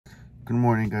Good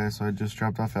morning, guys. So I just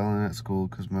dropped off Ellen at school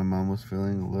because my mom was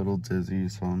feeling a little dizzy,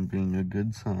 so I'm being a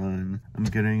good son. I'm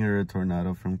getting her a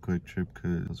tornado from Quick Trip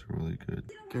because it's really good.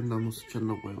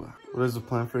 What is the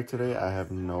plan for today? I have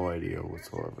no idea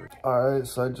whatsoever. Alright,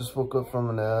 so I just woke up from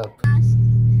a nap.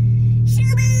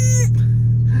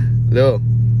 Leo,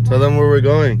 tell them where we're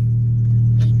going.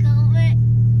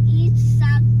 Eat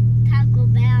some Taco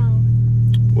Bell.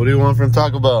 What do you want from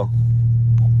Taco Bell?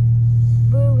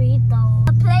 Burrito.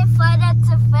 Play Five Nights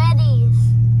at Freddy's.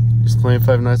 He's playing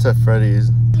Five Nights at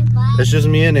Freddy's. It's just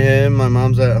me and him. My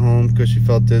mom's at home because she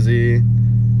felt dizzy.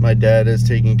 My dad is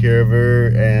taking care of her,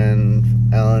 and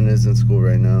Ellen is in school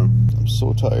right now. I'm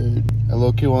so tired. I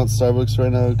low-key want Starbucks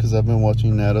right now because I've been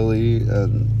watching Natalie,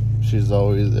 and she's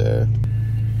always there.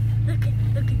 Look,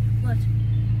 watch.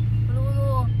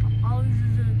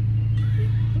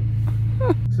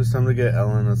 So it's time to get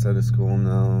Ellen outside of school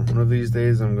now. One of these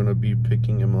days, I'm gonna be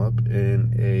picking him up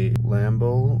in a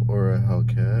Lambo or a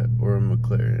Hellcat or a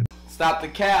McLaren. Stop the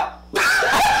cap. Stop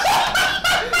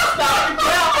the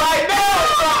cap right now.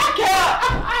 Stop the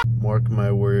cap. Mark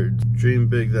my words. Dream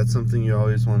big. That's something you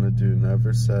always want to do.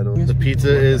 Never settle. The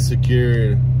pizza is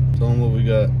secured. Tell them what we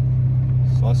got.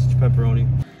 Sausage, pepperoni.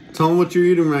 Tell them what you're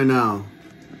eating right now.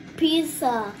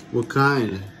 Pizza. What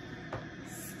kind?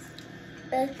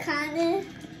 The kind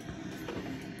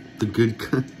The good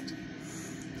kind.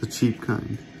 The cheap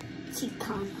kind.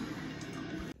 chicken.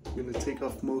 I'm gonna take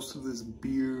off most of this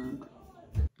beard.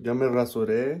 Ya me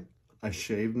rasuré. I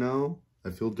shave now.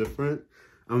 I feel different.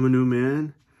 I'm a new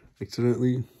man.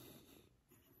 Accidentally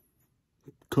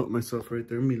cut myself right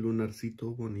there. Mi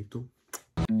lunarcito bonito.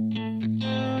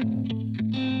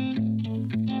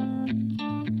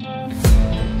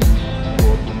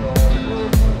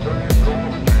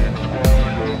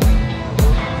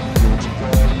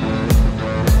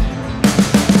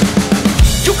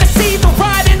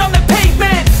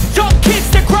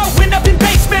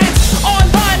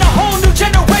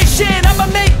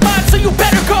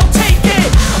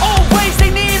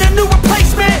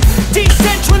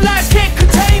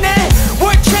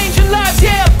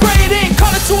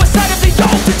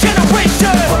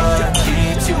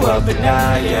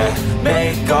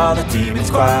 Make all the demons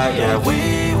quiet, yeah.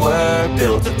 We were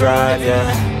built to thrive,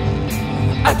 yeah.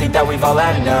 I think that we've all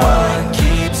had enough. What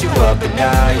keeps you up at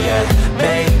night, yeah.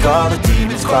 Make all the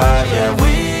demons quiet, yeah.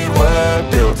 We were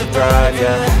built to thrive,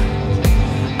 yeah.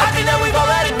 I think that we've all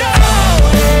had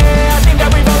enough, yeah. I think that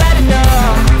we've all had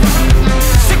enough.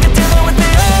 Sick of dealing with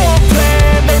the old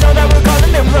plan. They know that we're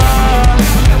calling it wrong.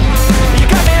 You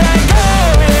got me like,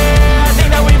 oh yeah. I think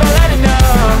that we've all had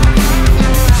enough.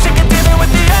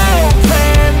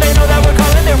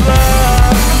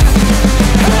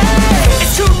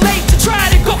 It's too late to try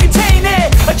to go contain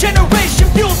it. A generation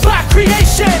fueled by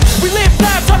creation. We live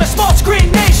lives on a small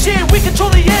screen nation. We control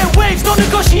the airwaves, no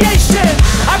negotiation.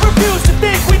 I refuse to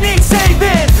think we need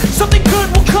saving. Something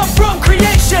good will come from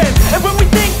creation. And when we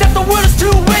think that the world is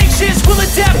too anxious, we'll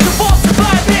adapt, evolve,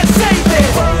 survive, and save it.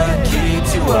 What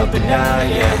keeps you up at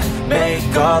night, yeah.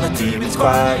 Make all the demons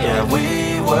quiet, yeah.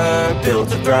 We were built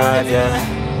to thrive, yeah.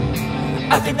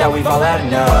 I think that we've all had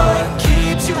enough. What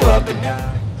keeps you up at night?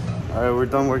 Alright, we're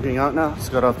done working out now.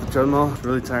 Just got off the treadmill. It's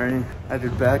really tiring. I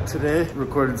did back today.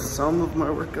 Recorded some of my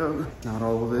workout. Not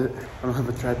all of it. I don't have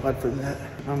a tripod for that.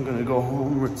 I'm gonna go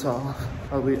home, rinse off.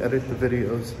 Probably edit the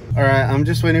videos. Alright, I'm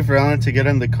just waiting for Ellen to get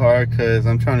in the car because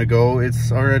I'm trying to go. It's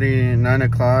already 9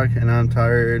 o'clock and I'm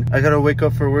tired. I gotta wake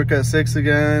up for work at 6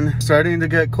 again. Starting to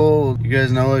get cold. You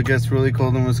guys know it gets really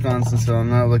cold in Wisconsin, so I'm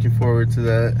not looking forward to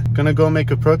that. Gonna go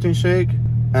make a protein shake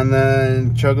and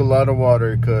then chug a lot of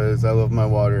water because I love my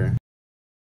water.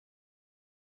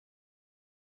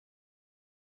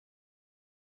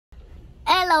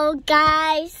 Hello,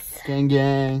 guys. Gang,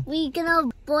 gang. We're gonna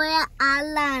boil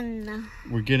Alan.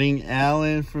 We're getting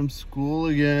Alan from school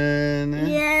again.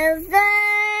 Yes,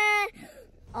 sir.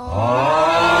 Oh.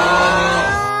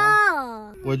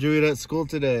 What'd you eat at school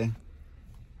today?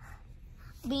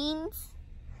 Beans,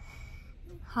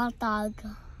 hot dog,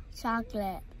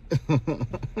 chocolate.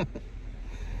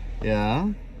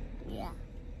 Yeah? Yeah.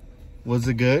 Was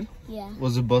it good? Yeah.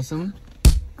 Was it bussin'?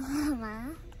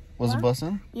 Was it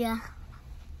bussin'? Yeah.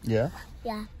 Yeah?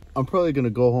 Yeah. I'm probably gonna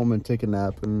go home and take a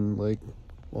nap and like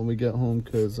when we get home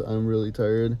because I'm really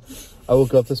tired. I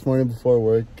woke up this morning before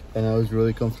work and I was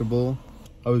really comfortable.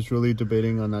 I was really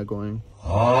debating on not going.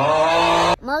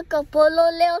 Marco Polo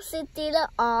Leo City.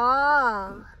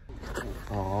 Aww.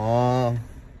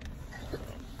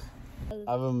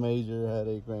 I have a major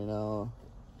headache right now.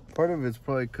 Part of it's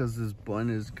probably because this bun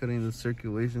is cutting the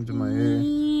circulation to my hair.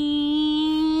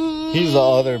 He's the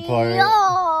other part.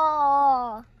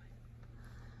 No.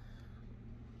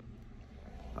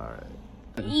 Alright.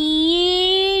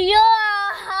 Yeah,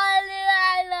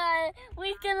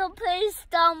 we're gonna play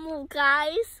Stumble,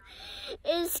 guys.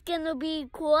 It's gonna be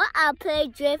cool. I play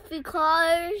drifty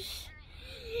cars.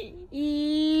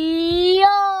 Yes.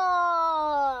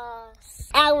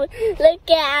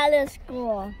 Look at Alice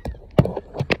score.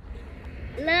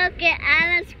 Look at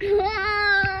Alice score.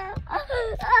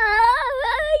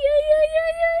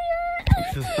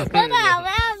 Look at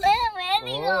where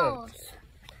he goes.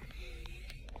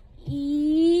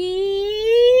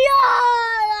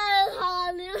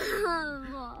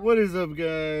 What is up,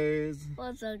 guys?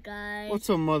 What's up, guys? What's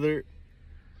up, mother?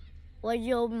 What's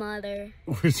your mother?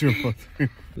 Where's your mother?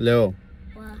 Leo,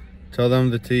 What? tell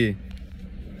them the tea.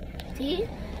 Tea?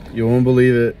 You won't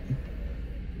believe it.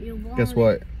 You won't. Guess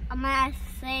what? I'm gonna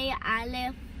say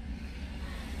Alan.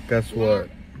 Guess what?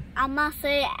 I'm gonna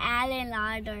say Alan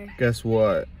Larder. Guess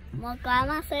what? I'm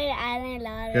gonna say Alan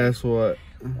Larder. Guess what?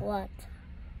 What?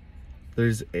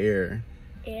 There's air.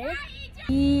 Air?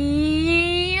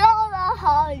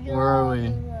 Where are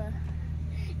we?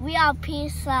 We are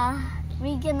pizza.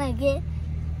 We're gonna get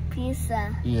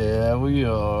pizza. Yeah, we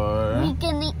are. We're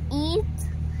gonna eat.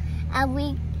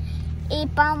 And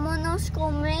vámonos a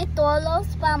comer.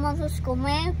 Todos vamos a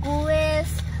comer.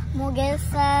 Cubes,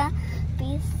 hamburguesa,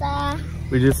 pizza.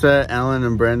 We just sent Alan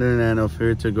and Brandon and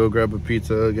Ophir to go grab a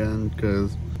pizza again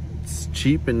because it's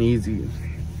cheap and easy.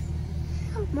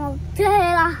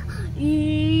 Mozzarella.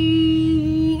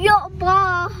 You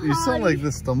sound like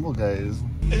the Stumble guys.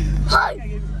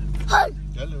 Hey! Hey!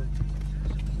 Hello.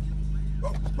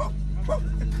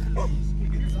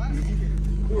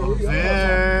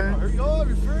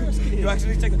 You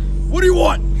actually take. What do you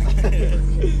want?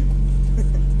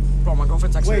 Bro, my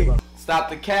girlfriend texted me, bro. Stop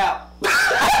the cap. Stop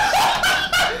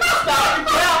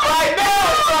the cap right now.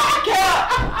 Stop the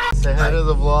cap. Say hi to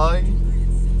the vlog.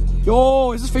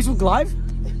 Yo, is this Facebook Live?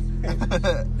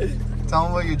 Tell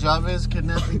them what your job is,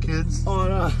 kidnapping kids. Oh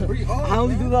no. I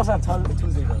only do those on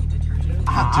Tuesday, bro.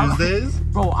 Tuesdays?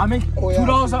 Bro, I make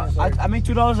 $2. I make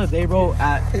 $2 a day, bro.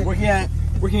 At working at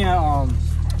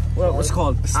what's it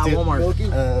called? At Walmart.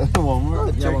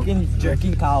 Walmart.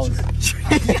 Jerking cows.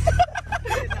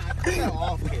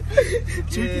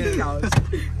 Jerking cows.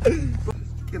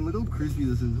 Look how crispy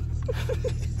this is.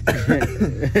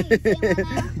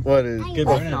 What is?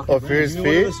 Ophir's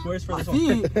feet?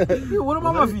 What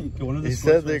about my feet? He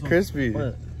said they're crispy.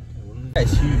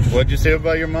 That's huge. What'd you say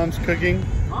about your mom's cooking?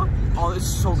 Huh? Oh, this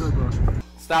is so good, bro.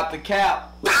 Stop the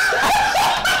cap. Stop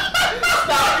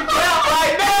the cap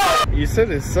right now. You said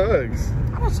it sucks.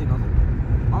 I didn't say nothing.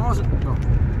 My mom said, no,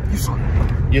 you suck.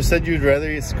 You said you'd rather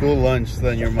eat school lunch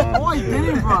than your mom. Oh, I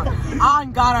didn't, bro.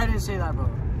 On God, I didn't say that, bro.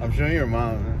 I'm showing your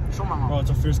mom. Man. Show my mom. Bro, it's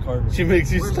a first card. She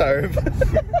makes you starve. She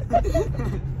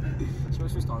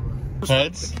makes me starve, bro.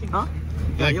 Pets? Huh?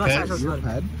 Yeah, you like pets? You're a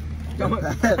pet? I'm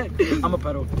a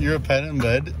pedo. You're a pet in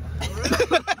bed?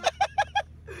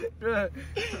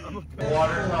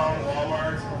 Watertown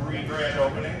Walmart's re-grand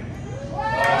opening. I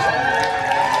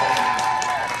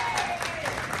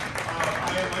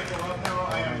am Michael Love.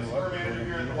 I am store manager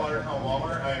here at the Watertown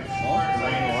Walmart. I am super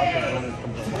excited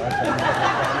to see it.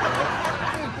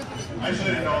 I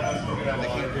should have known this was going to have a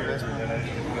lot of characters in it.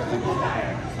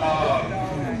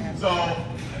 So,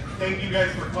 thank you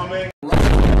guys for coming.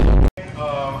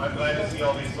 I'm glad to see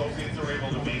all the associates that were able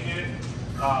to make it.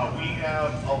 We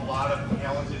have a lot of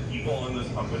talented people in this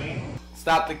company.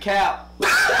 Stop the cap.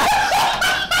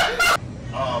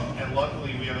 And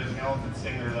luckily we have a talented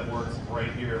singer that works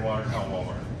right here in Watertown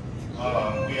Walmart.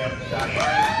 We have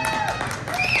Diane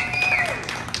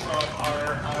from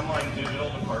our online digital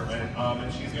department,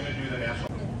 and she's going to do the national.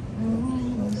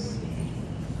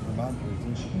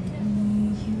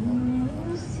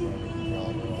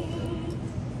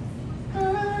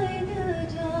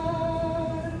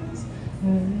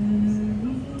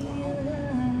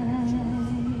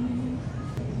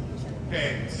 Okay,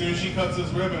 as soon as she cuts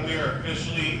this ribbon, we are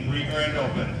officially re-grand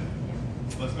opened.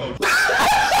 Let's go.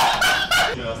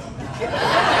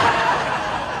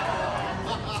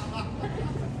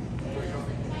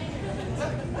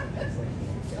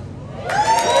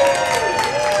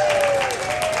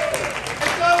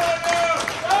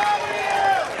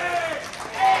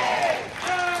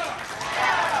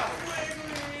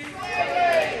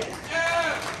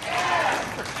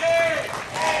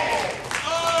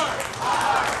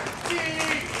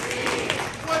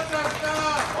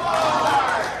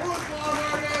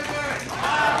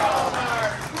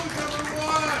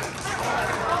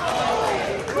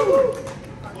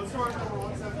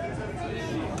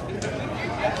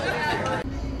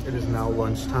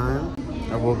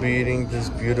 We'll be eating this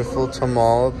beautiful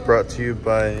tamal brought to you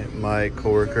by my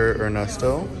coworker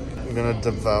Ernesto. I'm gonna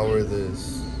devour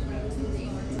this.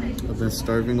 I've been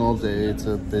starving all day. It's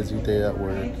a busy day at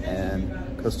work and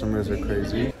customers are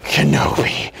crazy.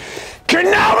 Kenobi!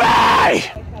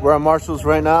 Kenobi! We're at Marshall's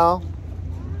right now.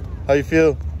 How you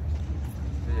feel?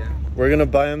 Yeah. We're gonna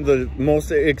buy him the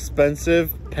most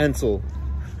expensive pencil.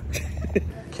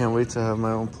 Can't wait to have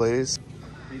my own place.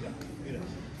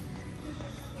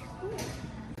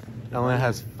 Ellen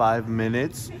has 5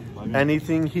 minutes.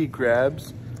 Anything he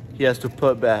grabs, he has to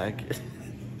put back.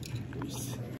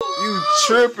 You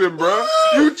tripping, bro?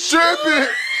 You tripping?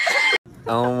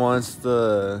 Ellen wants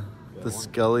the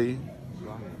skeleton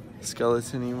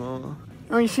emo.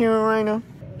 Are you seeing it right now?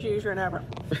 Cheers right now, bro.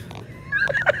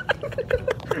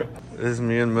 This is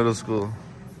me in middle school.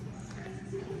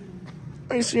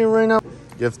 Are you seeing it right now?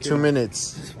 You have 2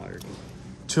 minutes. This is fire, dude.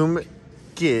 2 minutes.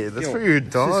 Yeah, that's for your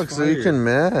dog so you can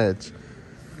match.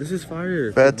 This is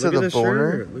fire. Bad to the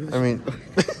boner. I mean,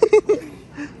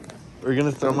 we're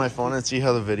gonna throw my phone and see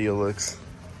how the video looks.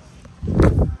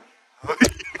 You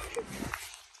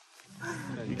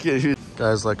can't hear.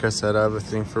 Guys, like I said, I have a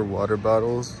thing for water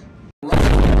bottles.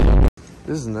 This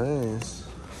is nice.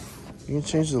 You can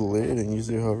change the lid and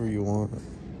use it however you want.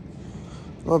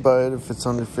 I'll buy it if it's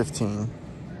under 15.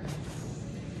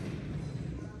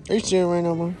 Are you seeing it right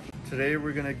now, man? Today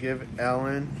we're gonna give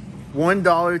Alan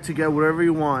 $1 to get whatever he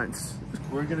wants.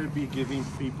 We're gonna be giving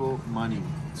people money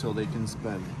so they can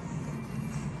spend.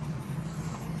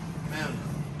 Ma'am,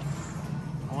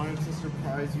 I wanted to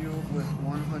surprise you with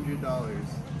 $100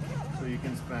 so you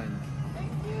can spend.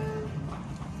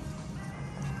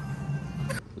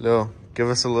 Lil, give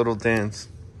us a little dance.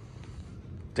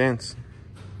 Dance.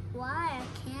 Why? I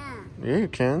can't. Yeah, you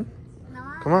can. No,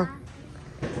 Come on.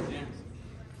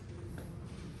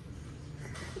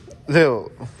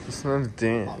 Lil, it's not a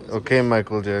dance. Okay,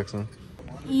 Michael Jackson.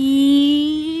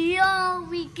 Yo,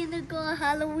 we gonna go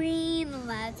Halloween.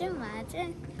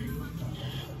 Imagine.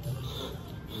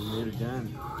 We meet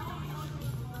again.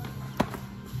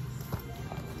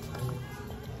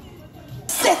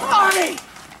 Sith Army!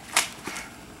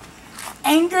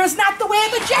 Anger is not the way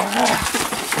of the Jedi!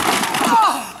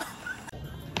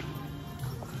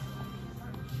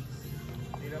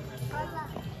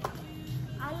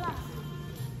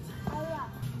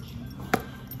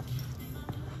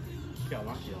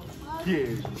 Yeah.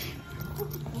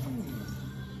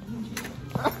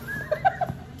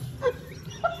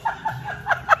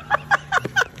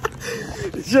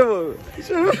 Show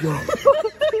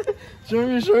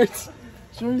me your shorts. Show me your shorts.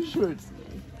 Show me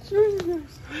your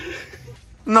shorts.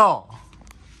 No.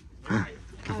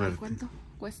 ¿Cuánto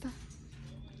cuesta?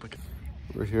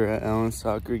 We're here at Alan's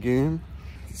soccer game.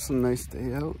 It's a nice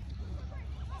day out.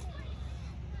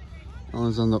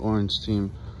 Alan's on the orange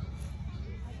team.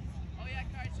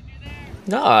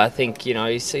 No, I think, you know,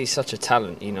 he's such a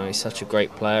talent, you know, he's such a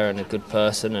great player and a good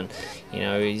person, and, you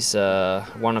know, he's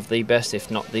one of the best,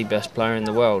 if not the best player in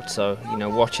the world. So, you know,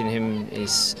 watching him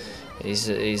is you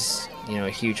know, a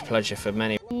huge pleasure for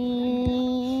many.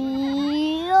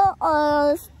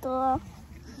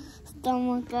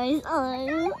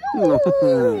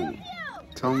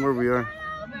 Tell them where we are.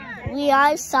 We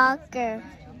are soccer.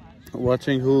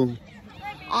 Watching who?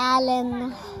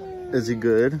 Alan. Is he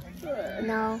good?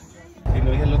 No.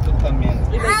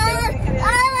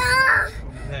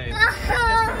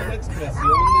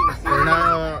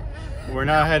 We're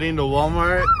not heading to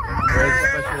Walmart. There's a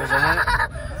special event.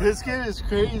 This kid is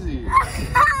crazy.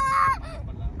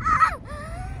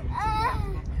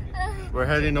 We're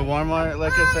heading to Walmart,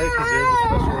 like I said, because there's a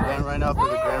special event right now for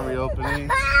the grand reopening.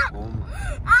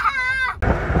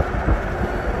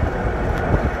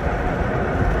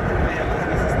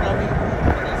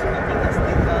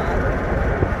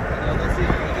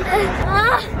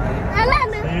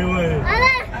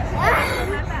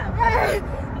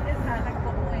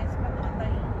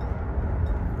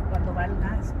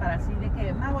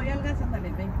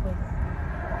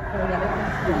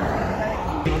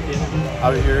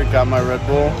 Out here, got my Red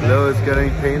Bull. Lil is getting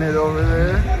painted over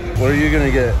there. What are you gonna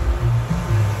get?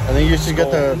 I think you should get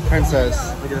the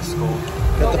princess. We get a skull.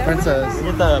 Get the princess. We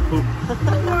get the poop.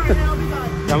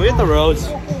 Now we get the rose.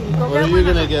 What are you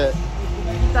gonna get?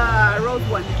 The rose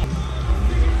one.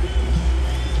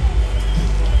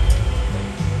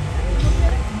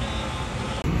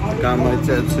 Got my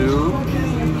tattoo.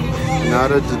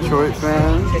 Not a Detroit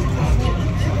fan.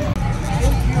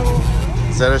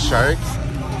 Is that a shark?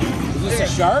 Is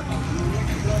this a shark?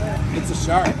 It's a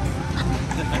shark.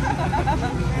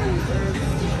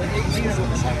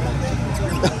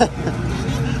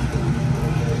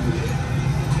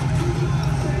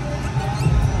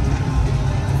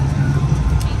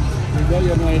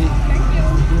 young lady. Thank you.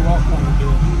 You're welcome.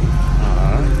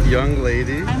 Young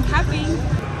lady. I'm happy.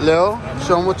 Leo,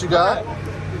 show them what you got.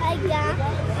 I got.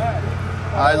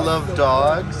 I love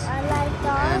dogs. I like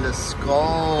dogs. And a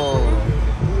skull.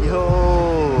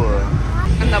 Yo.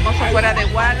 Andamos afuera de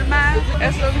Walmart.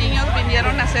 Estos niños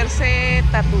vinieron a hacerse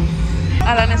tatús.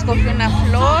 Alan escogió una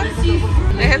flor.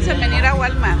 Déjense venir a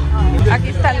Walmart. Aquí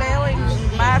está Leo y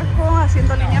Marco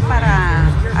haciendo línea para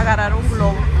agarrar un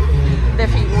globo de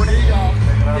figura.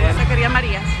 Se quería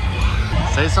María.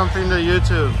 Say something to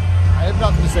YouTube. I have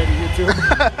nothing to say to you too.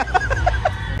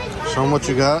 Show them what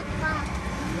you got.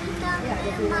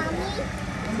 Mommy.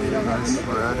 Nice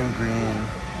red and green.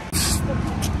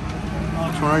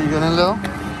 Which one are you getting, Lil? I'm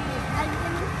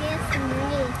gonna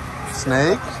get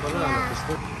Snake? Yeah.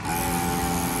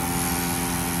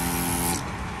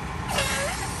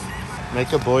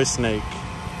 Make a boy snake.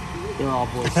 They're all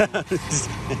boys. You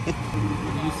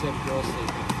said girl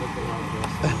snake.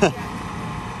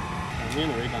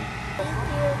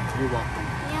 You're welcome.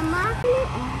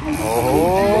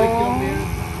 Oh.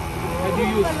 Have you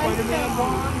used Spider-Man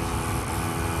bonds?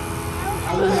 I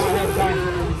will not have time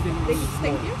for everything.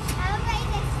 Thank you.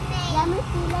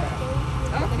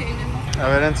 Okay. A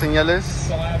ver, enséñales.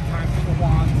 So I have time for the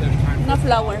wands, I have time Una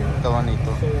flower. Está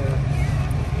bonito.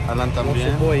 Alan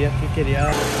también. boy, ya que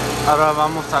quería. Ahora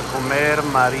vamos a comer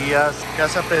Marías. ¿Qué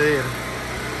vas a pedir?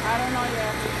 I don't know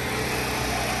yet.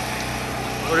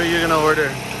 What are you gonna order?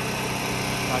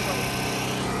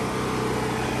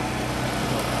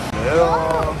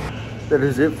 That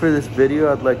is it for this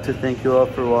video. I'd like to thank you all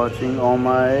for watching. All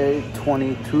my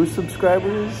 22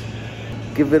 subscribers,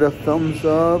 give it a thumbs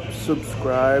up,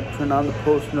 subscribe, turn on the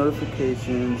post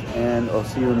notifications, and I'll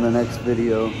see you in the next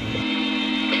video.